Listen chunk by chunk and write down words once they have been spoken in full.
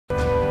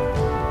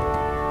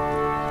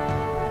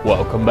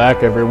Welcome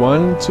back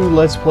everyone to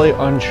Let's Play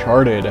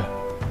Uncharted.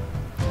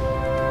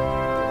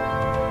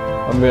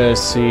 I'm gonna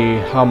see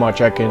how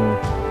much I can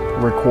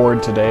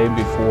record today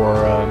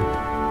before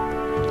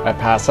I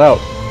pass out.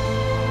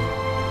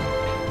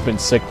 I've been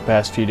sick the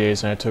past few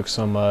days and I took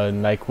some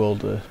NyQuil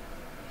to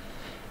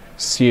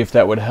see if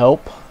that would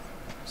help.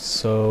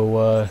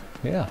 So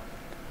yeah.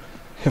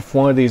 If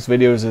one of these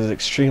videos is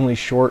extremely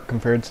short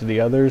compared to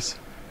the others,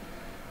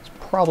 it's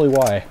probably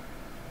why.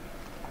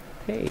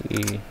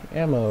 Hey,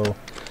 ammo.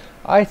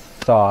 I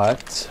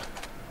thought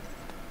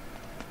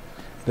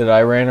that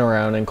I ran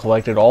around and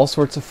collected all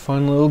sorts of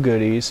fun little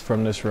goodies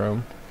from this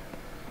room,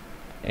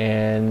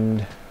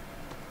 and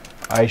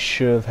I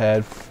should have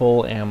had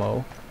full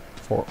ammo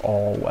for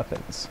all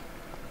weapons.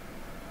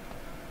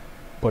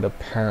 But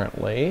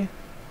apparently,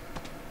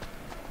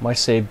 my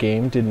save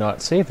game did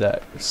not save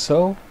that,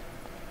 so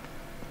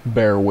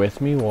bear with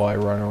me while I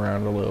run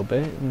around a little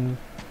bit and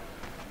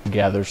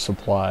gather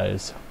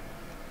supplies.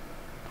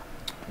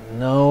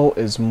 No,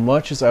 as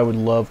much as I would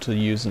love to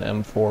use an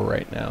M4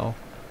 right now,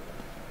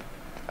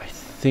 I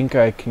think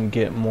I can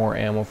get more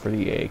ammo for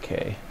the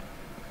AK.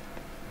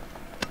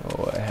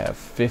 Oh, I have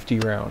 50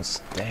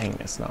 rounds. Dang,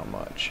 that's not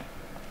much.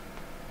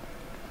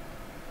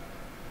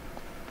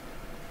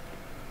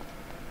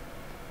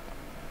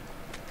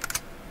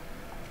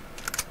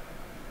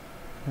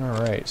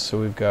 Alright, so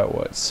we've got,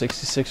 what,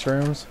 66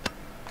 rounds?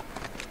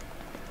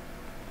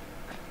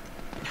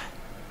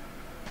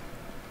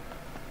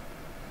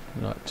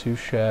 Not too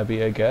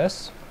shabby, I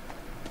guess.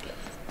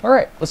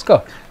 Alright, let's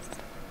go.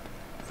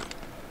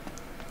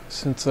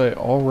 Since I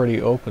already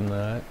opened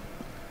that.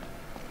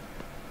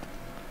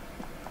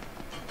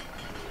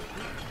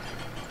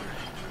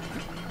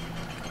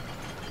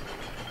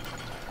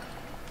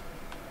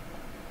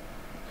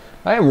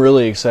 I am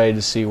really excited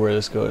to see where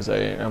this goes.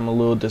 I'm a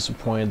little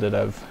disappointed that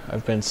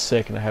I've been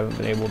sick and I haven't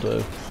been able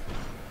to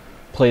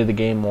play the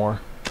game more.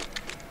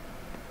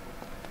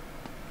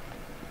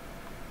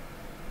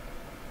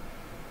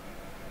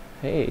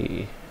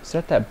 Hey, is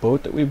that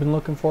boat that we've been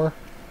looking for?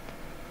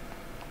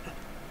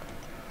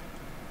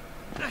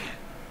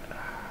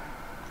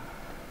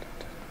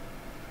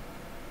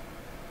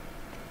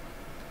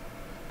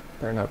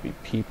 Better not be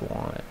people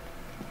on it.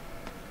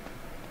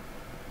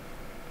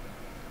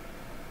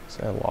 Is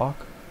that a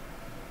lock?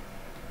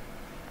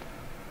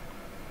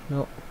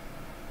 Nope.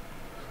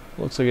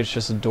 Looks like it's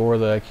just a door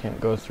that I can't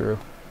go through.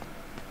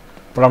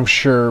 But I'm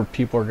sure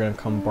people are gonna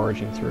come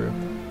barging through.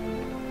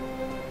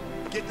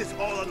 Get this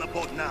all on the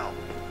boat now.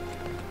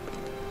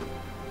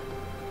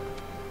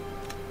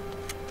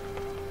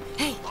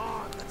 Hey!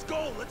 Let's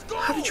go, let's go!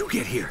 How did you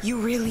get here?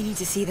 You really need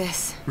to see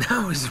this.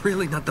 Now is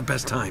really not the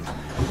best time.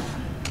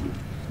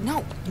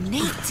 No,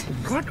 Nate!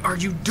 What are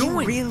you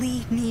doing? You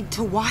really need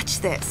to watch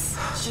this.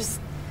 Just...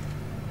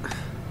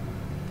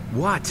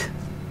 What?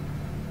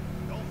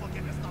 Don't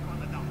forget to stop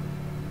on the dock.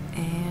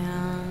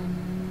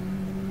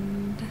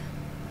 And...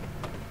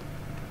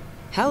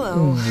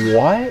 Hello.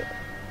 What?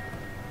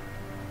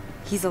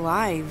 He's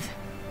alive.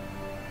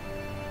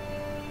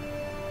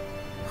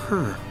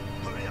 Huh.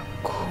 Hurry up.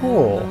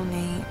 Cool. Oh,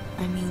 Nate.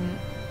 I mean...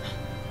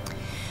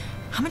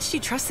 How much do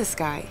you trust this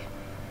guy?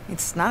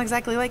 It's not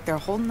exactly like they're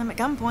holding him at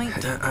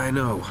gunpoint. I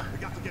know. We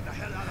got to get the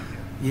hell out of here.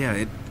 Yeah,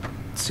 it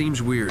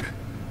seems weird.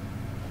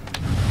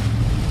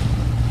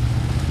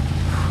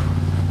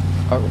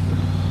 Oh.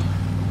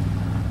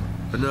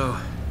 But no,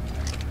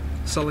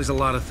 Sully's a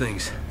lot of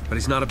things, but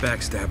he's not a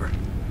backstabber.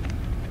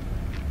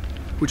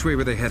 Which way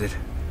were they headed?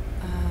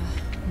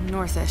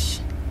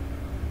 Northish.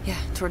 Yeah,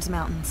 towards the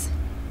mountains.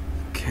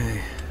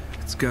 Okay,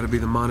 it's gotta be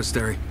the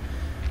monastery.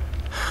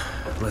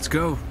 Let's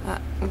go.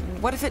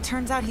 What if it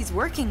turns out he's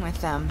working with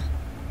them?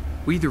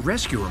 We either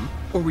rescue him,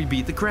 or we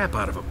beat the crap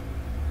out of him.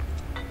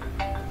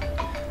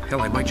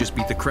 Hell, I might just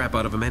beat the crap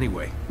out of him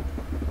anyway.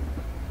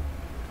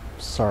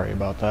 Sorry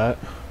about that.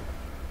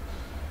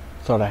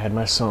 Thought I had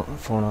my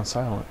phone on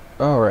silent.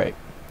 Alright.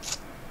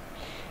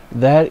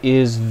 That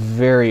is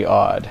very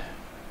odd.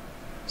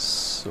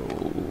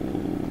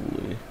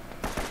 Slowly.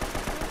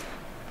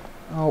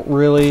 Oh,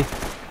 really?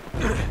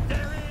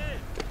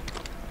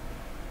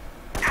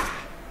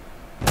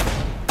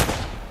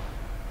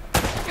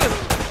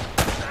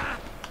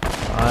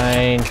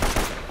 Fine.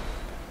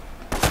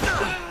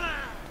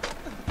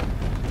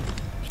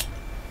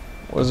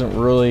 Wasn't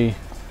really...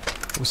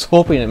 was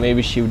hoping that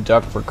maybe she would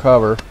duck for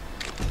cover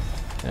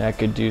and I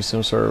could do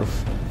some sort of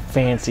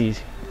fancy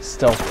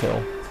stealth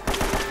kill.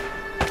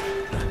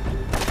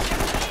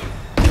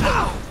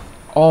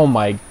 Oh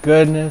my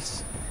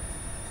goodness.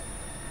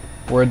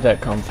 Where'd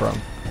that come from?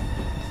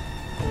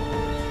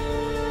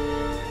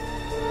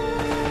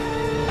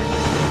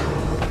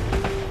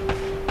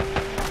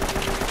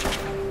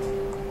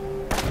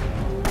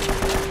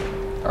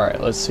 Alright,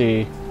 let's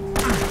see.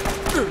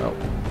 Oh,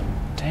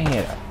 dang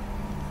it.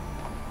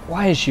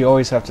 Why does she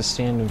always have to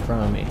stand in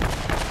front of me?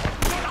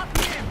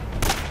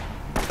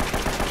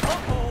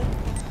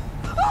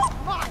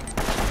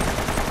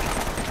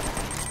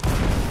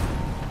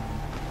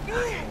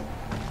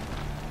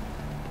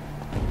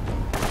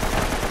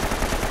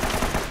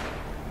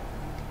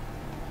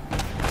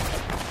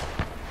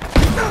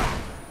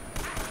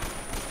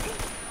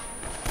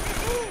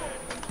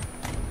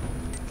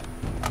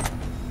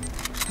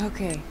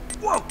 Okay.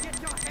 Whoa!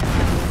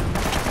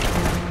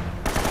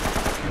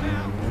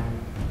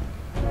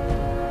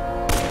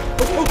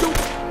 Oh, don't!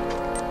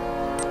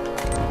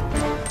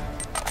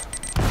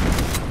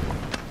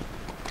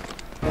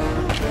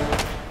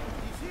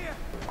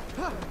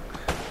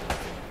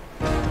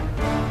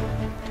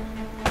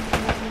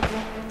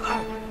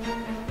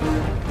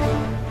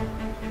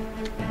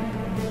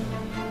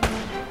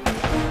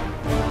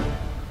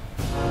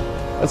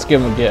 Let's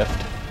give him a gift.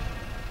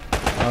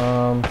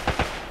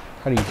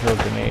 How do you throw a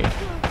grenade?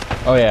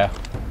 Oh yeah.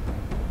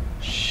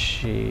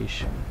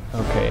 Sheesh.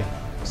 Okay.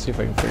 Let's see if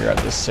I can figure out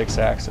this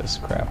 6-axis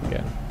crap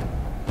again.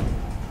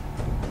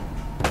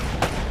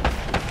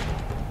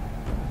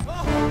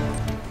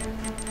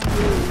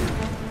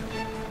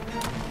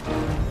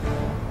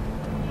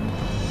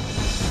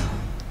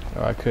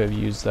 Oh, I could have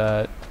used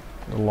that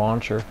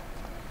launcher.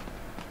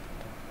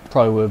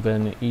 Probably would have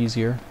been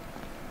easier.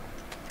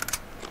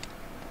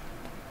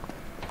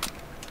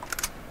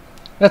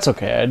 That's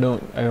okay. I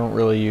don't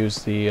really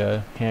use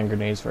the hand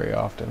grenades very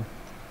often.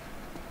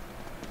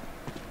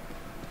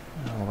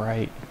 All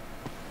right.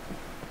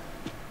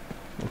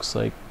 Looks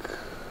like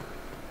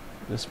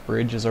this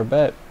bridge is our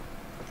bet.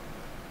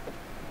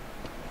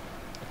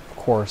 Of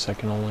course, I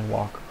can only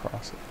walk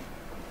across it.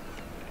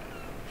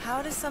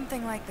 How does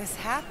something like this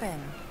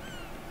happen?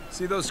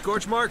 See those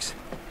scorch marks?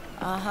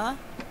 Uh-huh.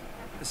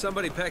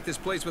 Somebody packed this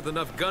place with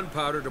enough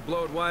gunpowder to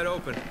blow it wide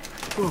open.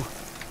 Ooh.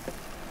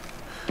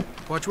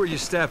 Watch where you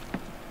step.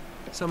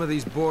 Some of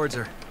these boards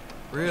are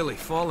really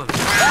falling.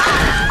 Elena,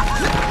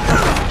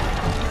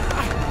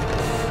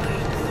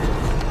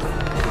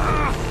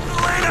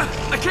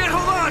 I can't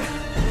hold on!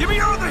 Give me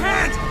your other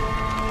hand!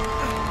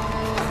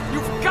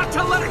 You've got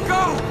to let it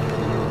go!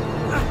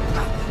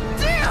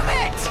 Damn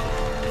it!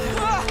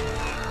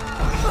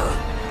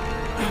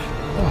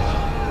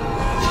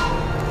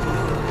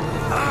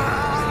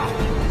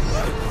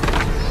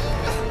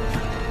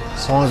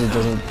 As long as it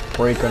doesn't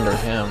break under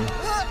him.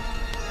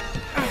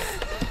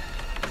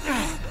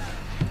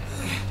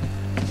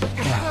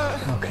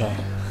 Okay,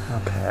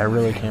 okay, I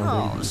really can't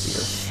breathe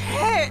easier.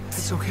 Shit!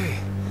 It's okay.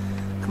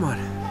 Come on.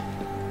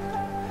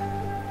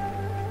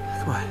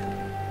 Come on.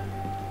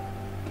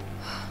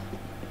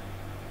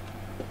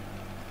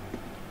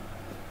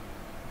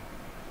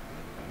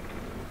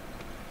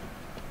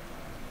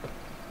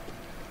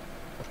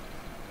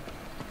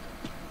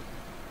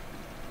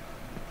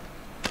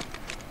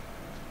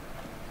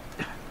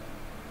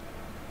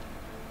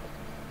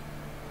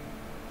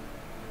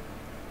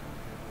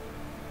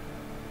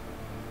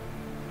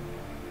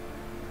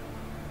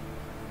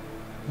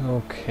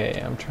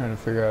 Okay, I'm trying to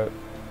figure out...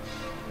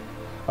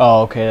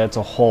 Oh, okay, that's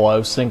a hole. I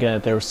was thinking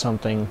that there was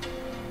something,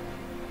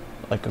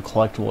 like a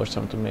collectible or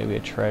something, maybe a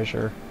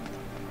treasure.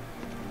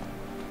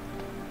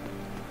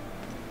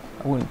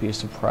 I wouldn't be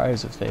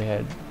surprised if they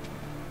had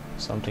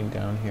something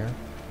down here.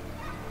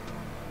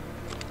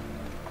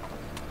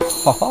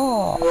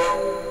 Haha!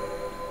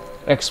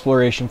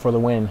 Exploration for the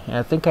win. And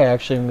I think I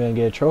actually am going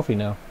to get a trophy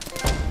now.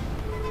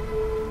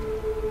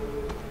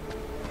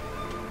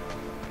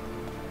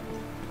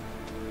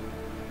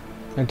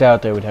 I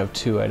doubt they would have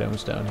 2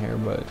 items down here,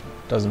 but it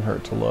doesn't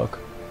hurt to look.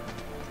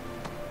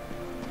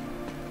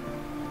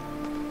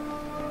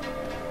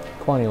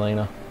 Come on,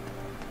 Elena.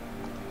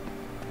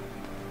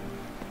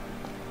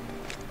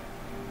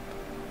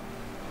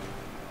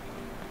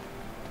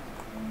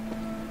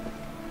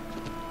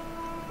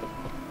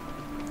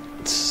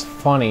 It's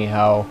funny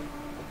how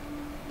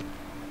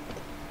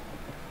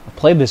I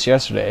played this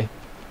yesterday,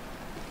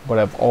 but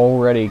I've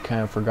already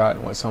kind of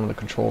forgotten what some of the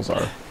controls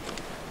are.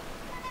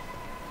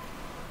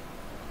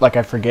 Like,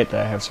 I forget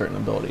that I have certain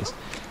abilities.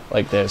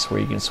 Like this,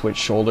 where you can switch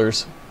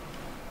shoulders.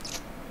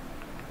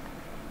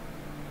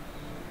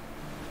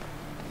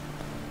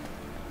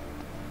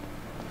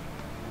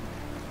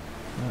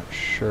 Not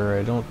sure.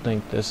 I don't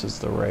think this is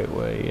the right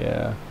way.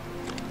 Yeah.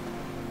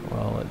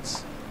 Well,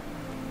 it's...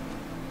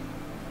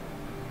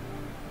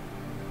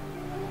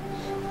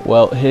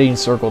 Well, hitting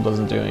circle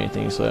doesn't do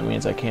anything, so that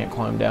means I can't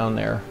climb down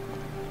there.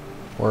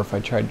 Or if I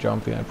tried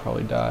jumping, I'd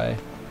probably die.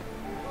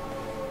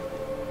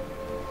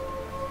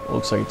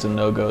 Looks like it's a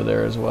no-go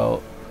there as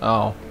well.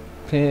 Oh.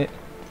 Pit.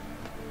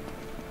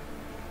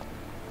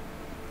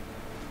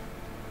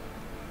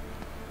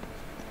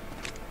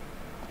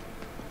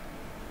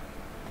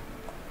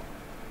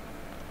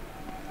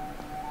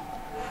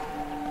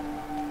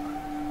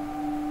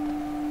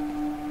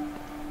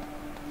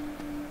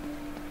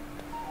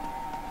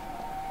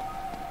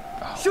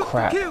 Oh,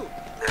 crap.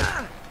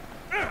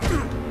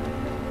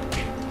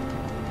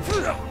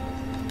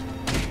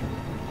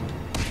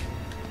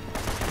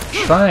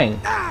 Trying.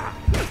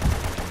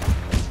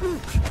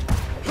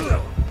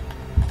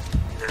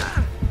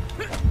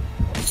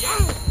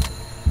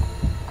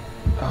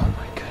 Oh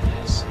my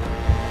goodness.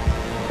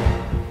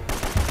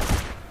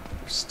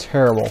 It's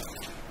terrible.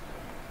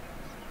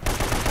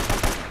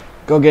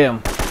 Go get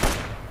him.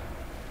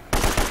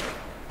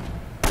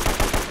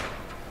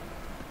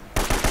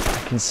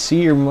 I can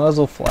see your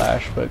muzzle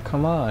flash, but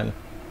come on.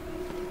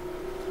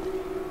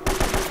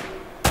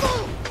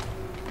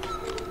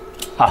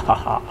 Ha ha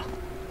ha.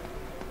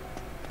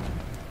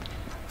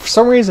 For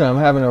some reason,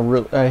 I have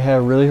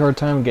a really hard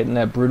time getting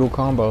that brutal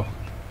combo.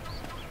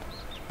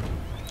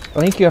 I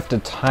think you have to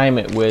time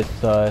it with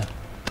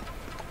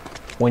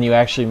when you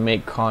actually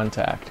make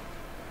contact.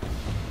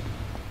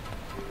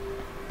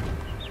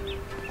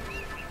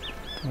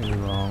 Maybe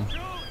wrong.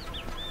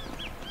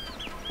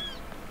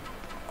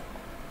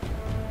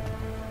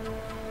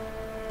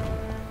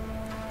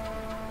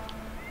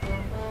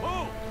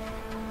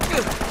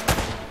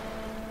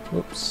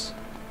 Whoops.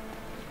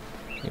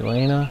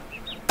 Elena.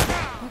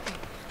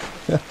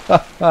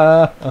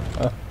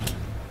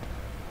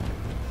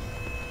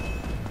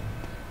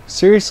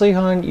 Seriously,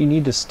 hon, you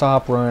need to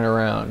stop running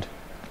around.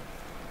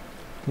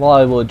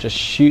 Liable to just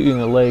shoot you in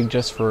the leg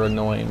just for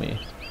annoying me.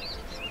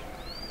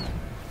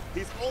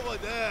 He's over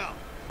there.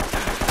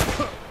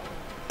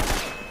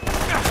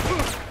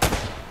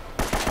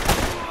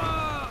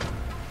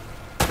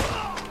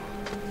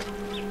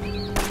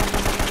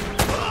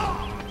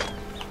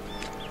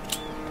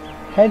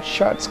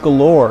 Headshots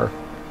galore.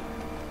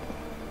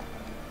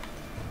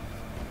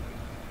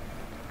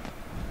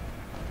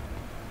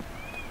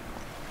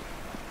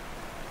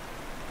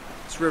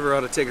 This river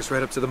ought to take us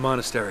right up to the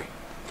monastery.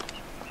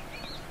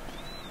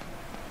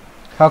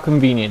 How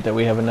convenient that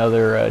we have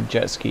another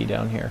jet ski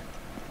down here.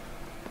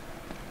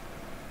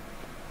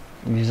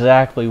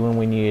 Exactly when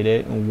we needed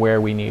it and where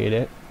we needed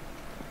it.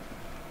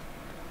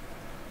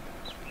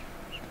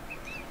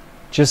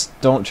 Just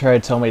don't try to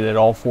tell me that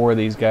all 4 of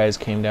these guys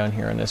came down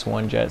here on this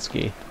one jet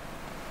ski.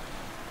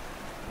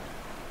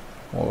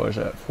 What was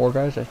that? 4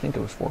 guys? I think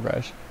it was 4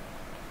 guys.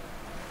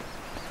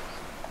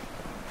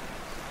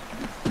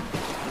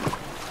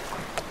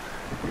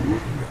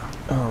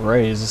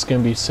 Alright, is this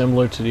going to be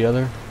similar to the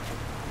other?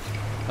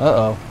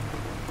 Uh-oh.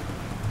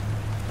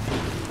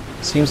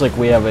 Seems like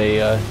we have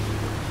a...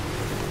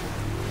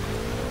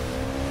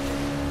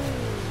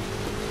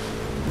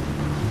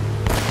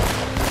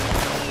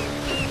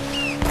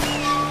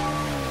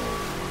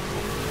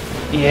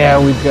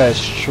 Yeah, we've got a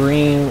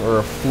stream or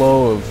a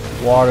flow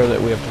of water that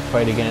we have to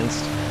fight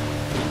against.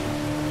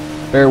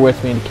 Bear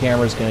with me, the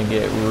camera's gonna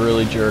get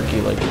really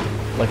jerky like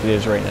it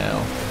is right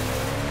now.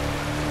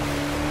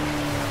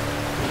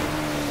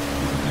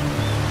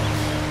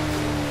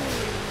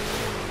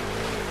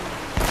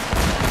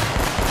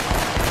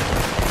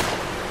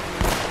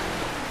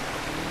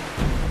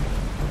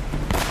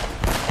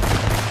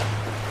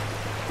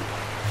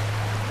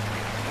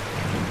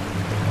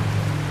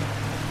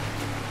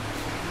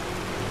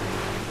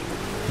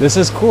 This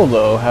is cool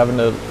though, having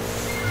to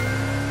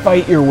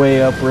fight your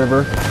way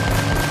upriver.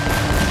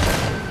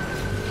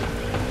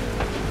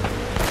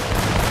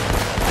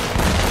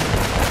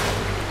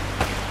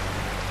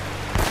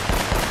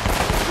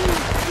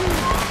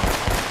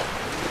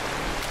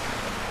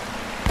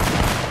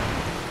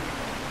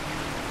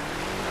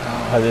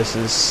 This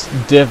is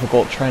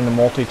difficult trying to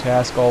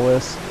multitask all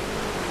this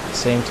at the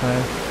same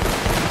time.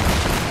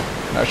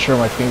 Not sure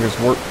my fingers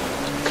work.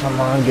 Come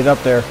on, get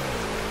up there.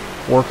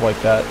 Work like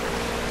that.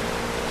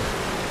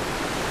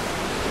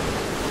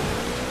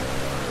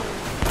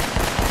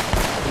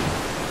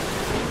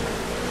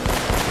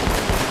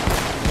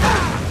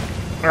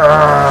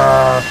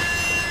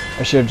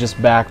 I should have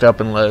just backed up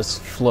and let us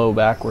flow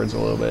backwards a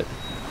little bit.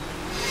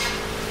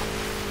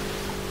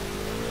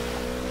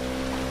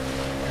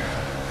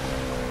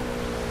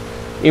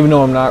 Even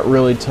though I'm not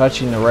really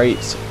touching the right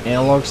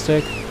analog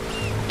stick,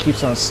 it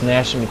keeps on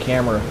snatching the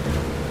camera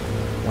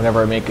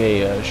whenever I make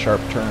a sharp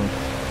turn.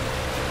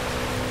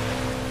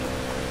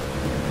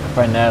 I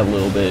find that a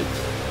little bit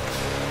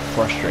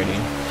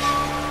frustrating.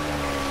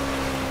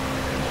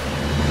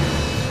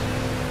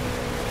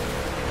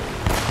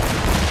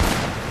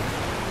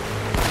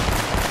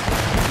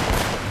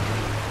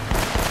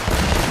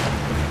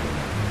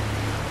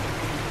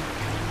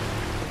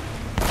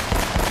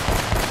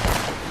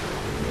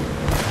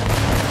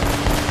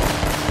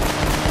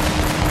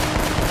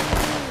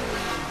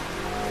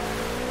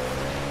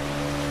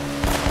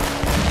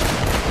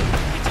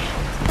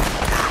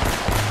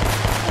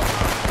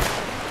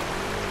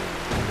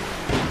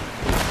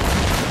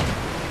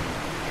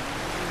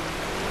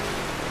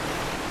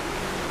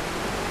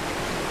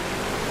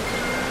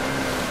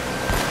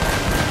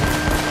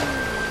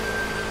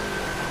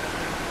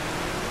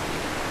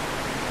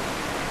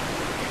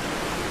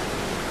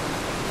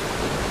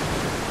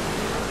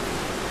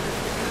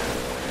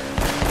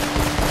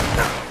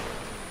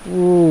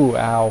 Ooh,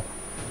 ow.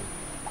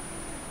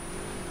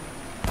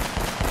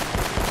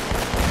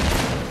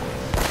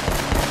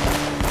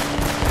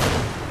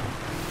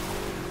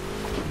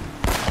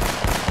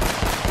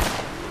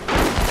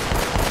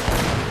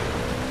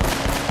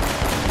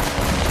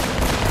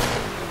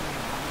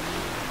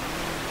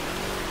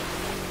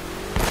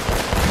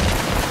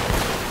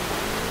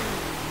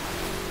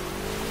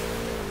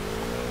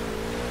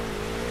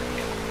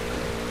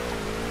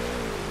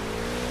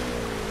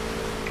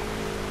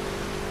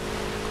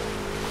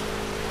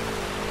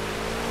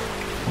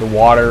 The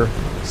water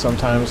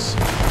sometimes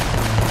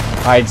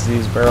hides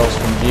these barrels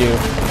from view.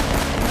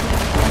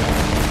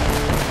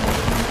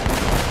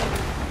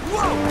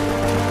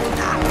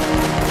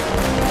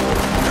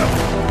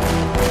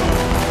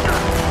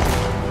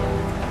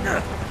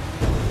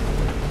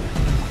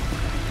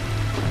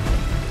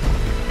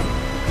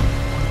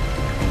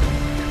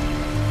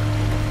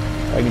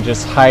 can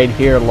just hide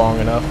here long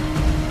enough.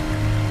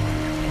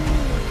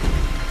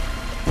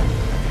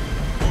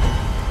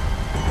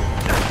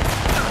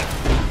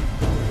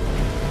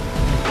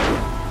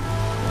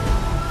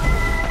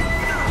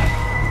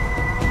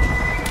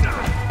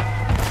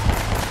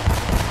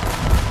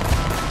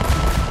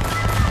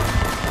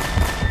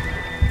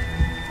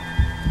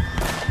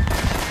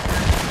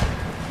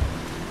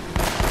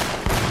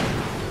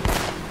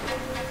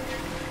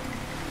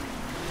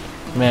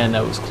 Man,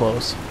 that was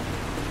close.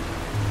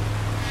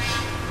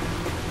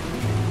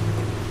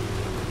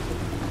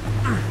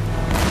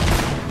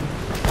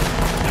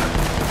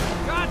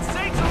 God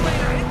sakes,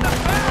 Elena, hit the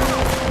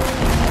barrel!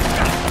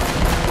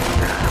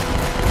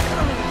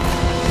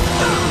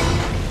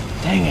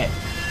 Dang it.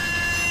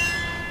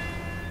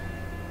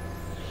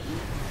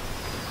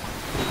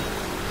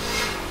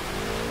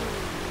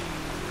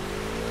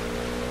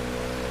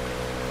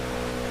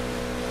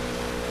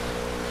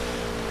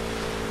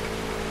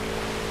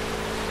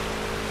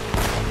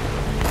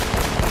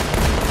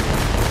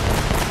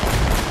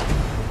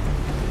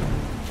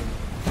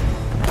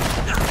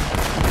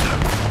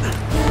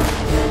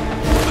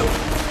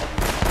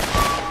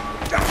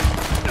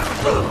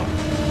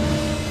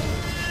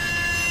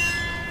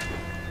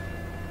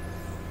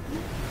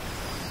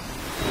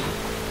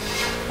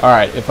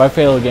 Alright, if I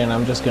fail again,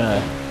 I'm just gonna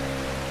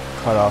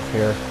cut off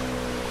here.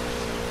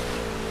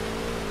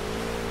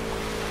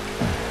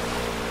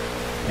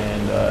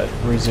 And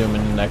resume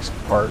in the next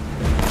part.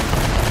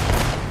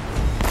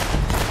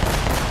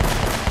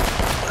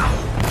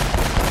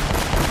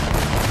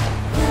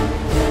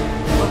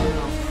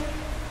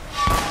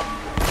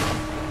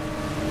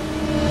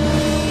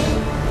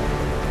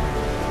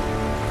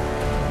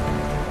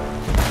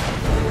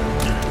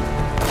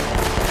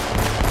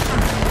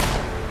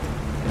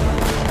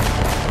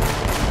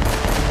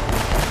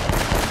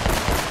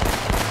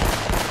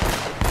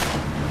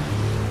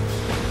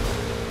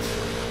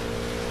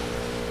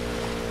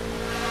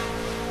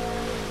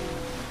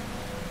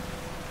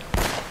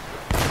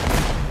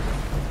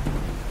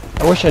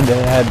 I wish I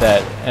had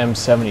that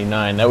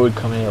M79. That would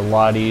come in a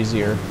lot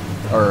easier,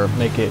 or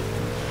make it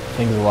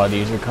things a lot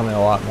easier, come in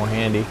a lot more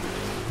handy.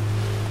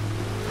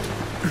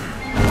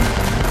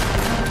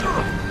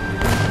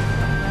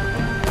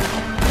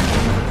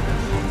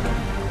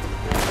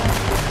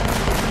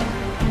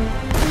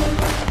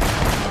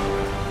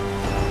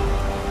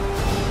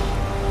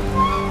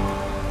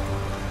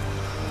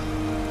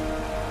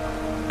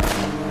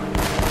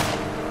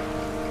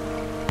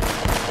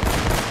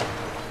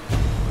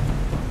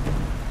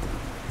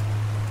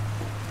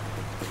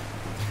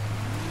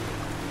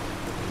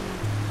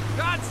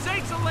 God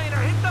sakes, Elena,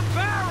 hit the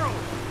barrel!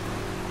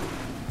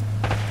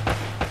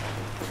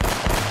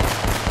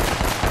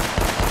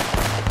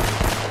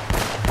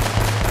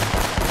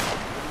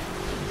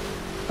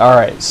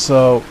 Alright,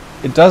 so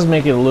it does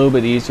make it a little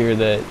bit easier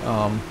that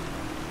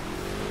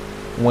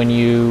when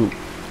you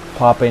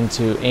pop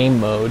into aim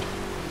mode,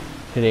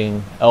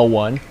 hitting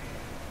L1,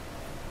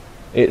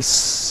 it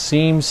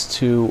seems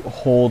to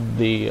hold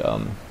the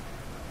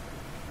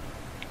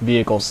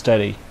vehicle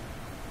steady.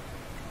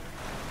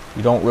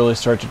 You don't really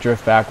start to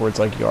drift backwards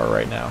like you are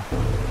right now.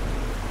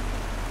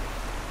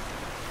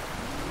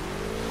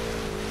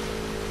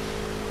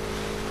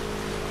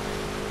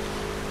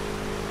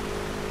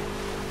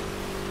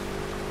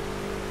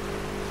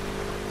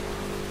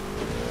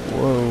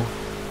 Whoa.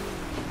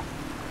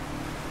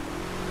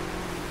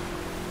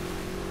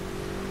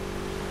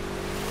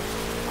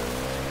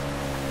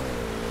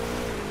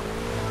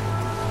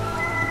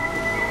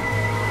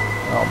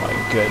 Oh my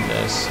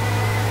goodness.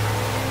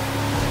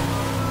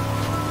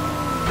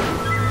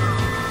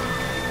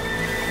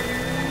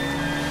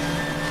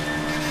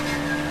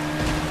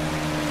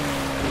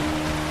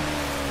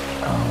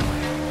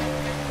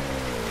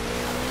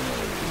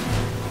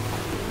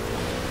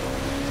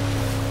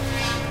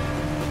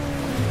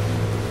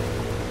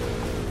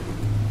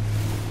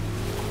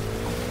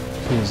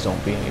 Please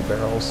don't be any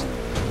barrels.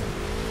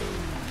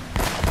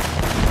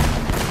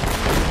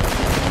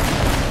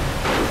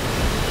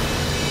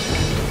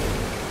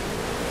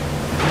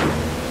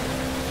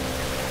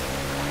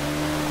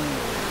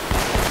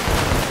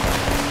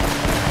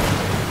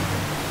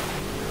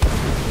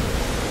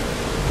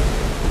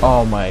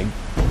 Oh my.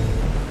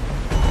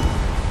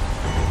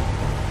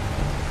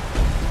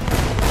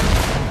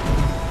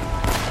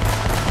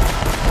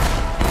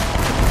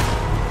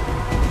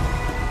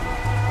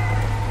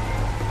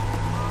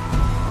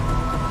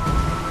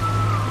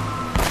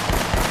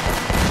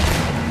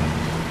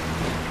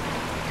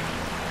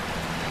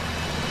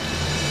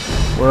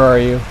 Where are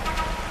you?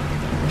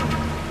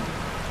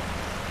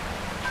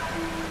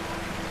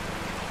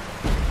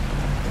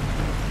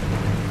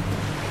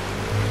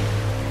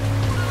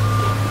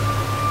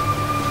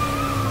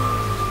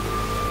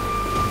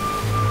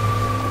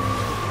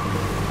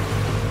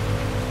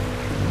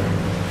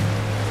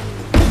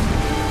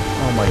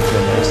 Oh my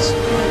goodness.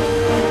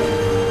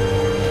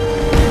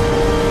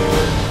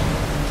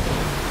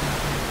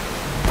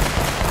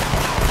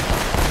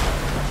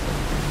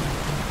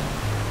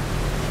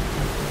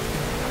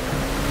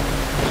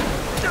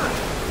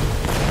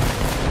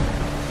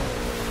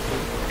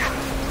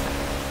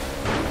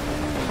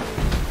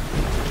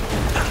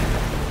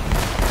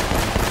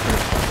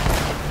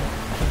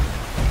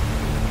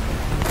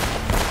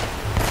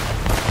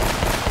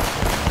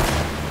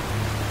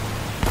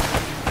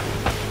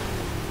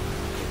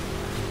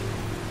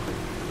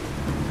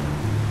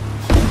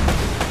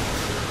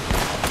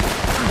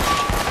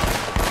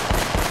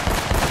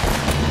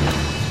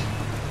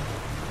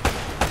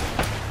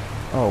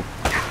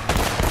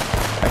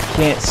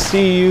 can't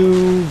see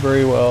you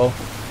very well.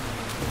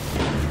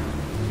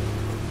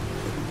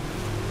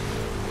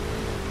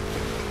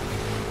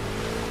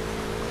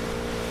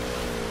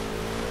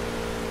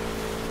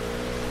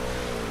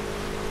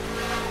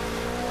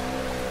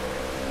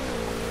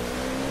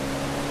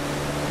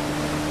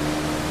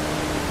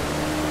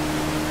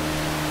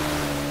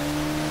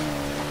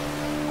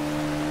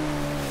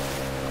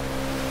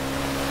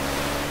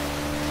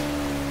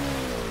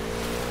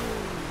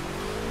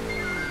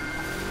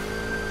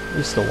 At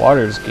least the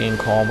water's getting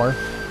calmer.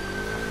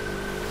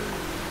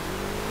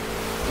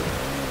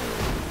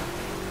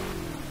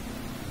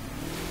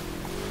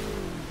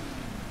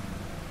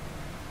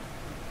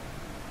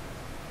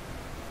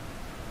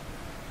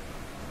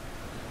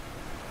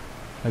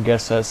 I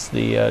guess that's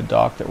the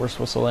dock that we're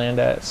supposed to land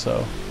at,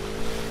 so.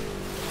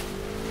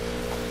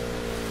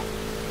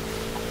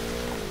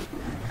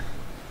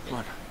 Come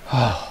on.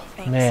 Oh,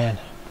 Thanks. man.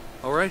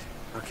 All right?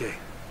 Okay.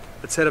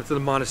 Let's head up to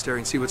the monastery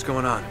and see what's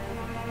going on.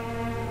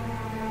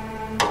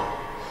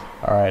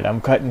 Alright, I'm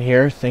cutting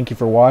here. Thank you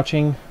for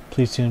watching.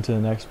 Please tune in to the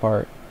next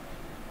part.